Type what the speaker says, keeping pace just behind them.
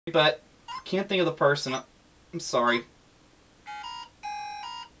but can't think of the person. I'm sorry.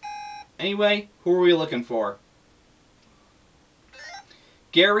 Anyway, who are we looking for?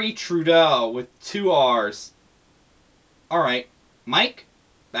 Gary Trudeau with 2 R's. Alright, Mike,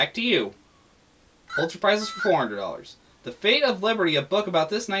 back to you. Pulitzer Prizes for $400. The Fate of Liberty, a book about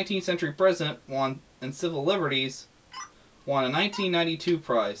this 19th century president and civil liberties, won a 1992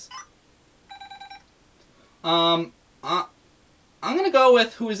 prize. I'm going to go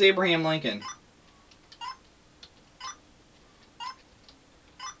with Who is Abraham Lincoln?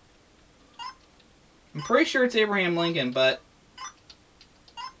 I'm pretty sure it's Abraham Lincoln, but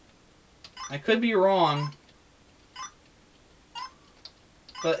I could be wrong.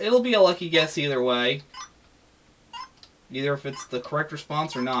 But it'll be a lucky guess either way. Either if it's the correct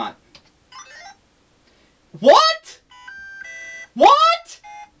response or not. What? What?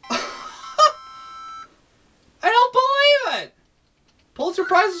 I don't believe it! Pulitzer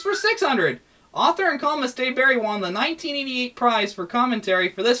Prizes for $600. Author and columnist Dave Barry won the 1988 prize for commentary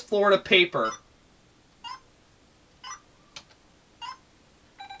for this Florida paper.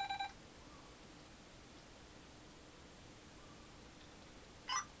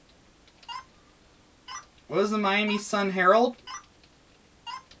 What is the Miami Sun Herald?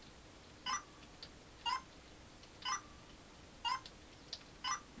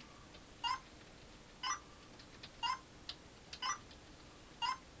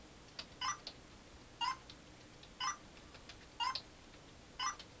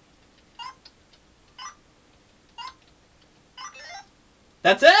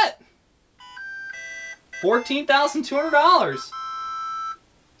 That's it! $14,200.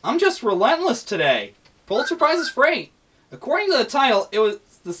 I'm just relentless today. Pulitzer Prize is free. According to the title, it was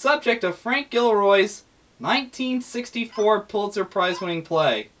the subject of Frank Gilroy's 1964 Pulitzer Prize winning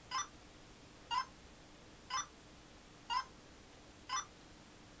play.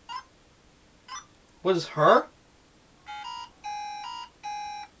 What is her?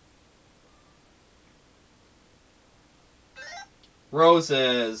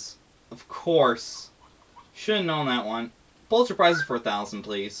 Roses. Of course. Should have known that one. Pulitzer Prize is for $1,000,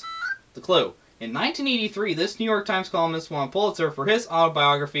 please. The clue. In 1983, this New York Times columnist won a Pulitzer for his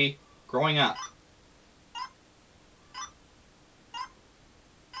autobiography, Growing Up.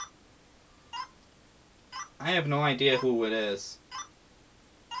 I have no idea who it is.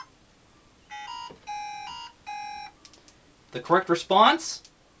 The correct response?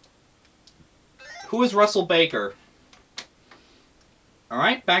 Who is Russell Baker?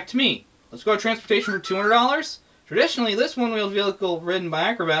 Alright, back to me. Let's go to transportation for $200. Traditionally, this one-wheeled vehicle ridden by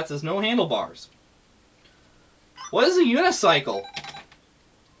acrobats has no handlebars. What is a unicycle?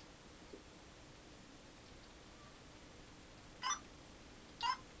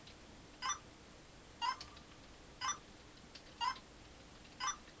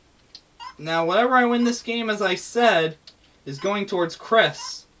 Now, whatever I win this game, as I said, is going towards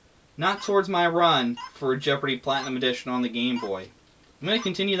Chris, not towards my run for Jeopardy Platinum Edition on the Game Boy. I'm going to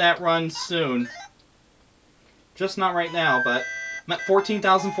continue that run soon. Just not right now, but I'm at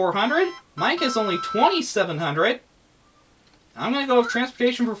 14,400. Mike is only 2,700. I'm going to go with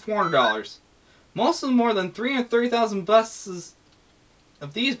transportation for $400. Most of the more than 330,000 buses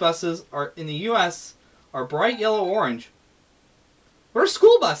of these buses are in the U.S. are bright yellow orange. What are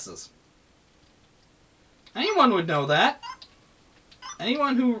school buses? Anyone would know that.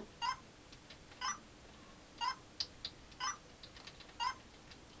 Anyone who...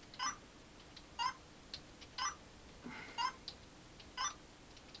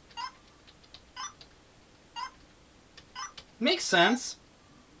 Makes sense.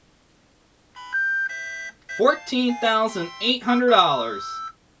 $14,800.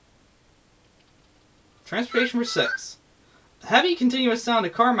 Transportation for $6. The heavy continuous sound a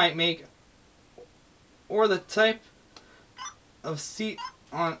car might make, or the type of seat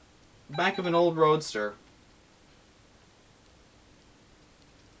on back of an old roadster.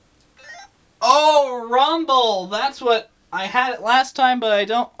 Oh, rumble! That's what I had it last time, but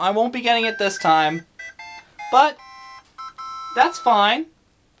I won't be getting it this time. But that's fine.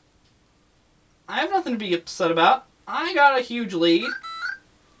 I have nothing to be upset about. I got a huge lead.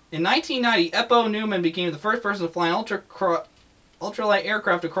 In 1990, Eppo Newman became the first person to fly an ultralight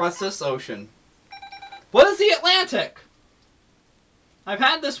aircraft across this ocean. What is the Atlantic? I've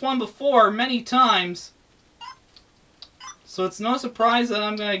had this one before many times, so it's no surprise that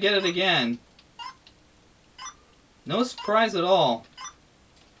I'm going to get it again. No surprise at all.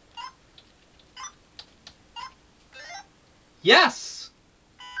 Yes!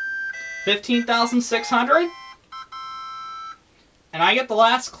 15,600. And I get the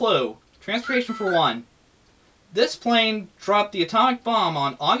last clue. Transportation for $1. This plane dropped the atomic bomb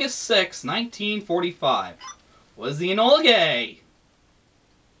on August 6, 1945. Was the Enola Gay?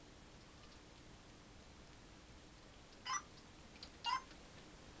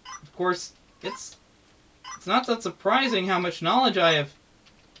 Of course, it's not that surprising how much knowledge I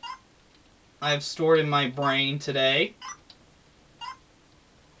have stored in my brain today.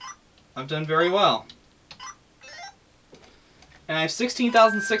 I've done very well. And I have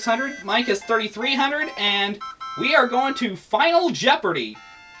 16,600. Mike has 3,300, and we are going to Final Jeopardy.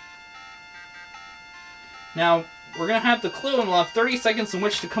 Now, we're going to have the clue, and we'll have 30 seconds in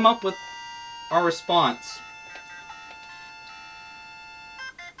which to come up with our response.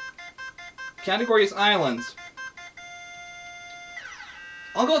 Category is islands.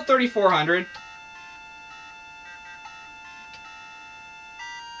 I'll go 3,400.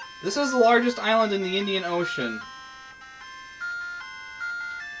 This is the largest island in the Indian Ocean.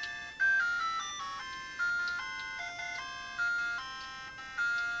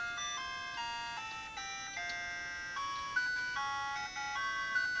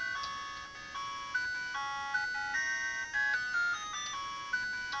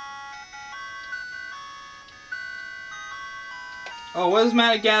 Oh, what is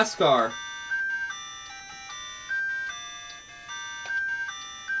Madagascar?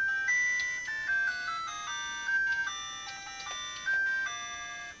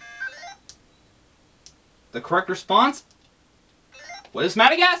 The correct response? What is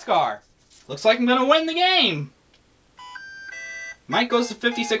Madagascar? Looks like I'm gonna win the game. Mike goes to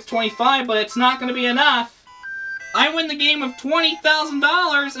 56.25, but it's not gonna be enough. I win the game of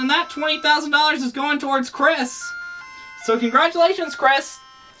 $20,000, and that $20,000 is going towards Chris. So congratulations, Chris.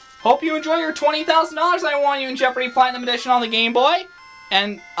 Hope you enjoy your $20,000 I won you in Jeopardy Platinum Edition on the Game Boy.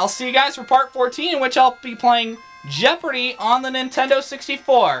 And I'll see you guys for Part 14, in which I'll be playing Jeopardy on the Nintendo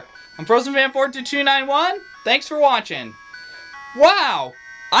 64. I'm FrozenFan42291. Thanks for watching. Wow,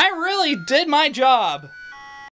 I really did my job.